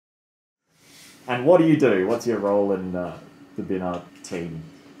And what do you do? What's your role in the Binar team?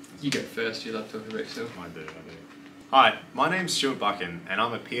 You go first, you love talking about yourself. I do. Hi, my name's Stuart Buchan and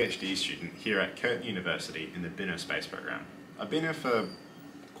I'm a PhD student here at Curtin University in the Binar Space Program. I've been here for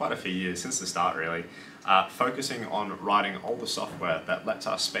quite a few years, since the start really, focusing on writing all the software that lets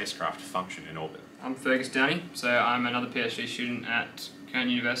our spacecraft function in orbit. I'm Fergus Downey, so I'm another PhD student at Curtin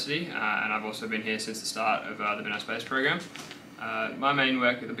University, and I've also been here since the start of the Binar Space Program. My main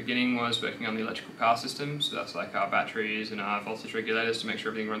work at the beginning was working on the electrical power system, so that's like our batteries and our voltage regulators to make sure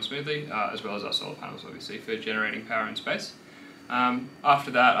everything runs smoothly, as well as our solar panels obviously for generating power in space.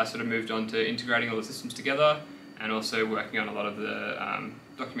 After that I sort of moved on to integrating all the systems together and also working on a lot of the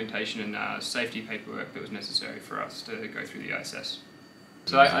documentation and safety paperwork that was necessary for us to go through the ISS.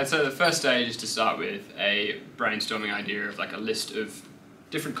 So I'd say the first stage is to start with a brainstorming idea of like a list of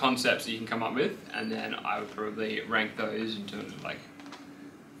different concepts that you can come up with, and then I would probably rank those in terms of like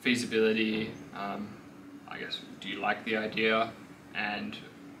feasibility, I guess, do you like the idea, and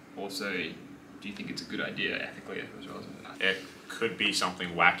also do you think it's a good idea ethically as well as It could be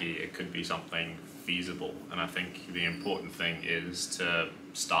something wacky, it could be something feasible, and I think the important thing is to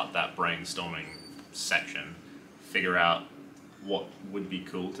start that brainstorming section, figure out what would be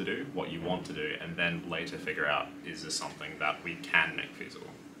cool to do, what you want to do, and then later figure out, is this something that we can make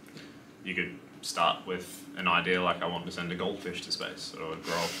feasible? You could start with an idea like I want to send a goldfish to space, or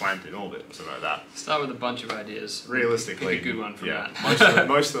grow a plant in orbit, or something like that. Start with a bunch of ideas. Realistically, pick a good one from that.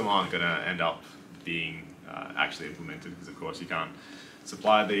 most of them aren't going to end up being actually implemented, because of course you can't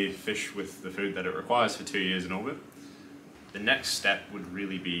supply the fish with the food that it requires for 2 years in orbit. The next step would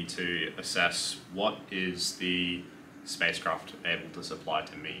really be to assess what is the spacecraft able to supply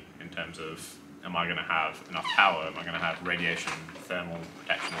to me in terms of, am I going to have enough power, am I going to have radiation, thermal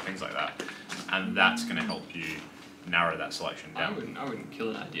protection, and things like that, and that's going to help you narrow that selection down. I wouldn't kill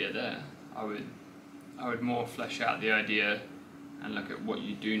an idea there. I would more flesh out the idea and look at what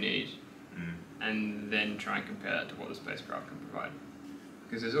you do need, and then try and compare that to what the spacecraft can provide,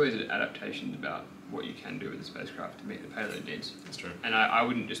 because there's always adaptations about what you can do with the spacecraft to meet the payload needs. That's true. And I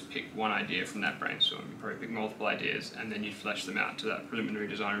wouldn't just pick one idea from that brainstorm. You'd probably pick multiple ideas, and then you'd flesh them out to that preliminary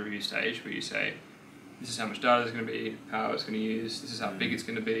design review stage where you say, this is how much data there's going to be, power it's going to use, this is how big it's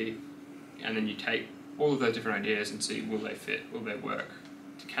going to be, and then you take all of those different ideas and see, will they fit, will they work,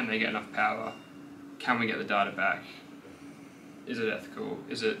 can they get enough power, can we get the data back, is it ethical,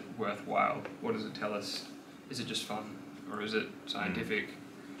 is it worthwhile, what does it tell us, is it just fun, or is it scientific?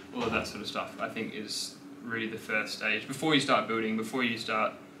 All of that sort of stuff, I think, is really the first stage. Before you start building, before you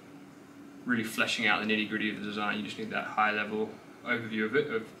start really fleshing out the nitty-gritty of the design, you just need that high-level overview of it,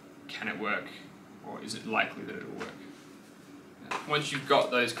 of can it work, or is it likely that it'll work. Once you've got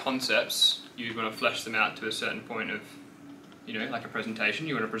those concepts, you want to flesh them out to a certain point of, you know, like a presentation.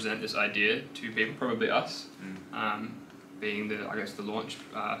 You want to present this idea to people, probably us, being the, I guess, the launch,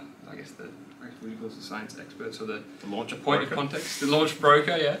 what do you call the science experts, or the launch point broker. Of context, the launch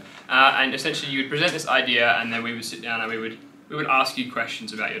broker, yeah. And essentially you would present this idea, and then we would sit down and we would ask you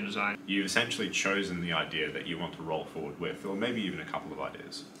questions about your design. You've essentially chosen the idea that you want to roll forward with, or maybe even a couple of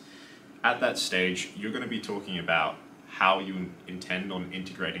ideas. At that stage, you're going to be talking about how you intend on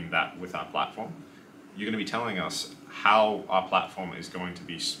integrating that with our platform. You're going to be telling us how our platform is going to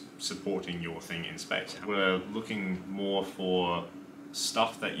be supporting your thing in space. We're looking more for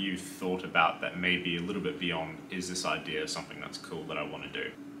stuff that you've thought about that may be a little bit beyond, is this idea something that's cool that I want to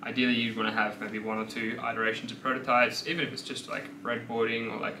do? Ideally you'd want to have maybe 1 or 2 iterations of prototypes, even if it's just like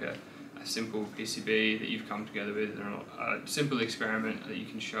breadboarding or like a simple PCB that you've come together with, or a simple experiment that you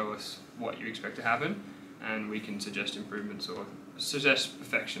can show us what you expect to happen, and we can suggest improvements or suggest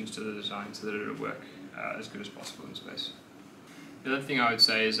perfections to the design so that it'll work as good as possible in space. The other thing I would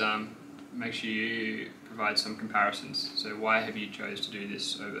say is make sure you provide some comparisons. So why have you chose to do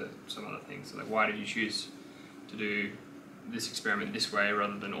this over some other things? So like, why did you choose to do this experiment this way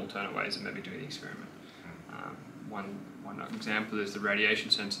rather than alternate ways of maybe doing the experiment? One example is the radiation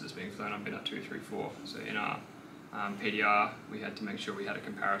sensor that's being flown on Binar 2, 3, 4. So in our PDR, we had to make sure we had a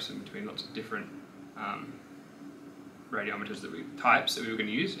comparison between lots of different radiometers types that we were going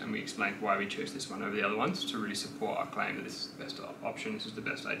to use, and we explained why we chose this one over the other ones to really support our claim that this is the best option, this is the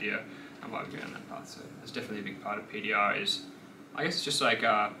best idea, and why we're going on that path. So that's definitely a big part of PDR, is, I guess, just like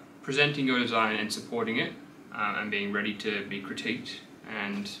presenting your design and supporting it, and being ready to be critiqued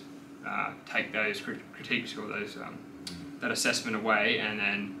and take those critiques or those that assessment away, and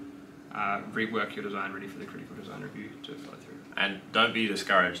then rework your design ready for the critical design review to flow through. And don't be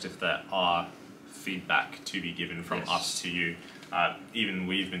discouraged if there are feedback to be given from us to you. Even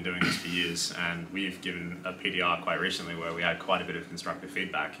we've been doing this for years, and we've given a PDR quite recently where we had quite a bit of constructive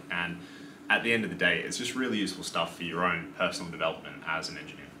feedback, and at the end of the day, it's just really useful stuff for your own personal development as an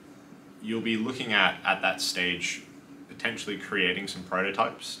engineer. You'll be looking at that stage, potentially creating some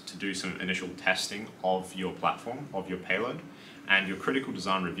prototypes to do some initial testing of your platform, of your payload. And your critical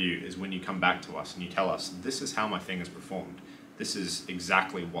design review is when you come back to us and you tell us, this is how my thing is performed. This is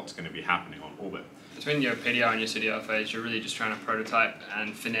exactly what's going to be happening on orbit. Between your PDR and your CDR phase, you're really just trying to prototype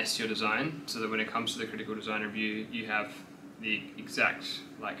and finesse your design so that when it comes to the critical design review, you have the exact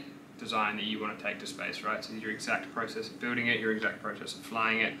design that you want to take to space, right? So your exact process of building it, your exact process of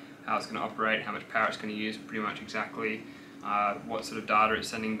flying it, how it's going to operate, how much power it's going to use, pretty much exactly what sort of data it's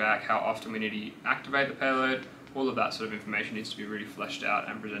sending back, how often we need to activate the payload. All of that sort of information needs to be really fleshed out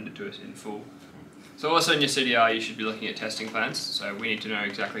and presented to us in full. So also in your CDR, you should be looking at testing plans. So we need to know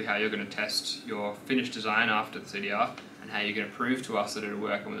exactly how you're going to test your finished design after the CDR and how you're going to prove to us that it'll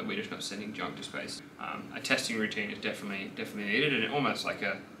work and that we're just not sending junk to space. A testing routine is definitely needed, and almost like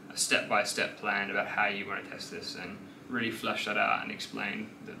a step-by-step plan about how you want to test this and really flesh that out and explain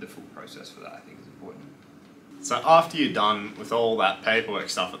the full process for that, I think is important. So after you're done with all that paperwork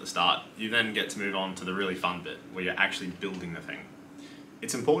stuff at the start, you then get to move on to the really fun bit where you're actually building the thing.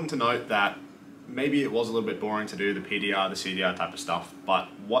 It's important to note that maybe it was a little bit boring to do the PDR, the CDR type of stuff, but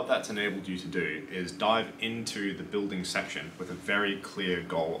what that's enabled you to do is dive into the building section with a very clear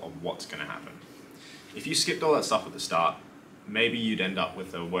goal of what's going to happen. If you skipped all that stuff at the start, maybe you'd end up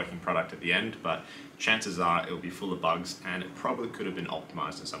with a working product at the end, but chances are it'll be full of bugs and it probably could have been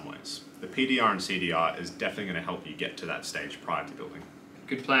optimized in some ways. The PDR and CDR is definitely going to help you get to that stage prior to building.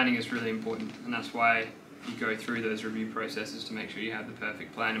 Good planning is really important, and that's why you go through those review processes to make sure you have the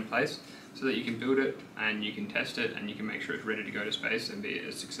perfect plan in place so that you can build it and you can test it and you can make sure it's ready to go to space and be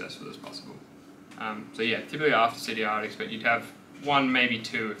as successful as possible. So yeah, typically after CDR I'd expect you to have one, maybe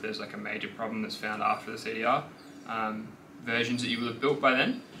two if there's like a major problem that's found after the CDR. Versions that you will have built by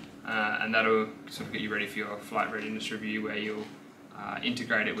then, and that'll sort of get you ready for your flight readiness review where you'll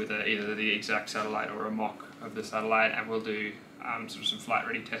integrate it with either the exact satellite or a mock of the satellite, and we'll do sort of some flight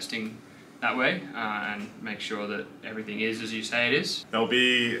ready testing that way and make sure that everything is as you say it is. There'll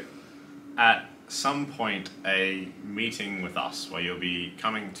be at some point a meeting with us where you'll be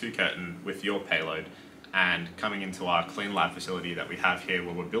coming to Curtin with your payload and coming into our clean lab facility that we have here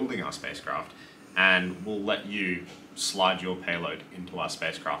where we're building our spacecraft, and we'll let you slide your payload into our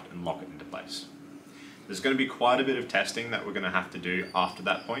spacecraft and lock it into place. There's going to be quite a bit of testing that we're going to have to do after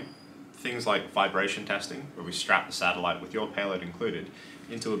that point. Things like vibration testing, where we strap the satellite with your payload included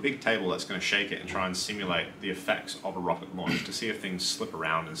into a big table that's going to shake it and try and simulate the effects of a rocket launch to see if things slip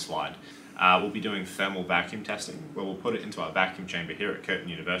around and slide. We'll be doing thermal vacuum testing, where we'll put it into our vacuum chamber here at Curtin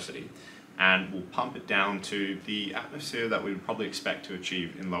University, and we'll pump it down to the atmosphere that we would probably expect to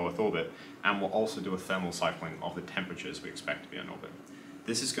achieve in low Earth orbit, and we'll also do a thermal cycling of the temperatures we expect to be on orbit.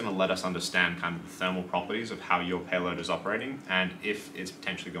 This is going to let us understand kind of the thermal properties of how your payload is operating and if it's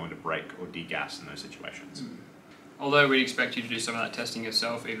potentially going to break or degas in those situations. Although we'd expect you to do some of that testing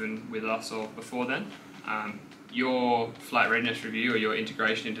yourself, even with us or before then, your flight readiness review or your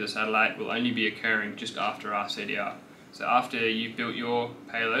integration into the satellite will only be occurring just after our CDR. So after you've built your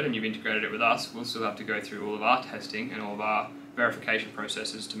payload and you've integrated it with us, we'll still have to go through all of our testing and all of our verification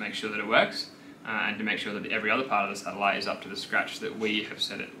processes to make sure that it works and to make sure that every other part of the satellite is up to the scratch that we have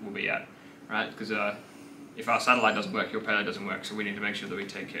said it will be at, right? Because if our satellite doesn't work, your payload doesn't work, so we need to make sure that we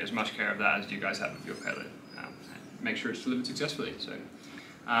take as much care of that as you guys have of your payload. Make sure it's delivered successfully. So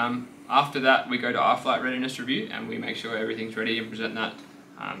after that, we go to our flight readiness review and we make sure everything's ready and present that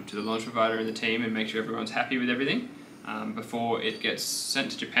to the launch provider and the team and make sure everyone's happy with everything before it gets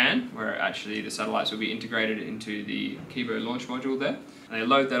sent to Japan, where actually the satellites will be integrated into the Kibo launch module there. And they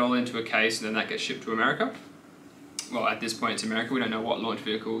load that all into a case and then that gets shipped to America. Well, at this point it's America, we don't know what launch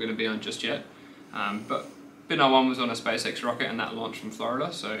vehicle we're going to be on just yet. But Binar 1 was on a SpaceX rocket and that launched from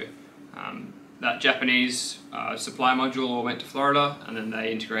Florida, so that Japanese supply module all went to Florida and then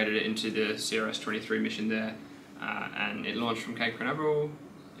they integrated it into the CRS-23 mission there and it launched from Cape Canaveral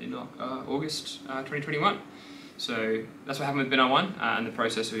in August 2021. So that's what happened with Binar 1 and the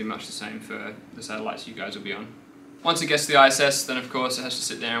process will be much the same for the satellites you guys will be on. Once it gets to the ISS, then of course it has to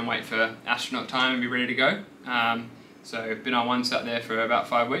sit there and wait for astronaut time and be ready to go. So Binar 1 sat there for about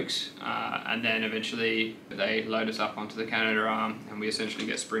 5 weeks and then eventually they load us up onto the Canadarm and we essentially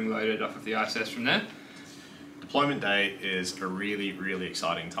get spring-loaded off of the ISS from there. Deployment day is a really, really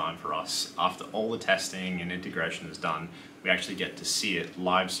exciting time for us. After all the testing and integration is done, we actually get to see it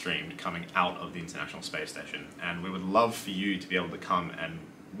live streamed coming out of the International Space Station. And we would love for you to be able to come and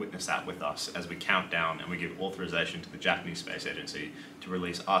witness that with us as we count down and we give authorization to the Japanese Space Agency to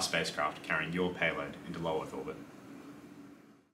release our spacecraft carrying your payload into low Earth orbit.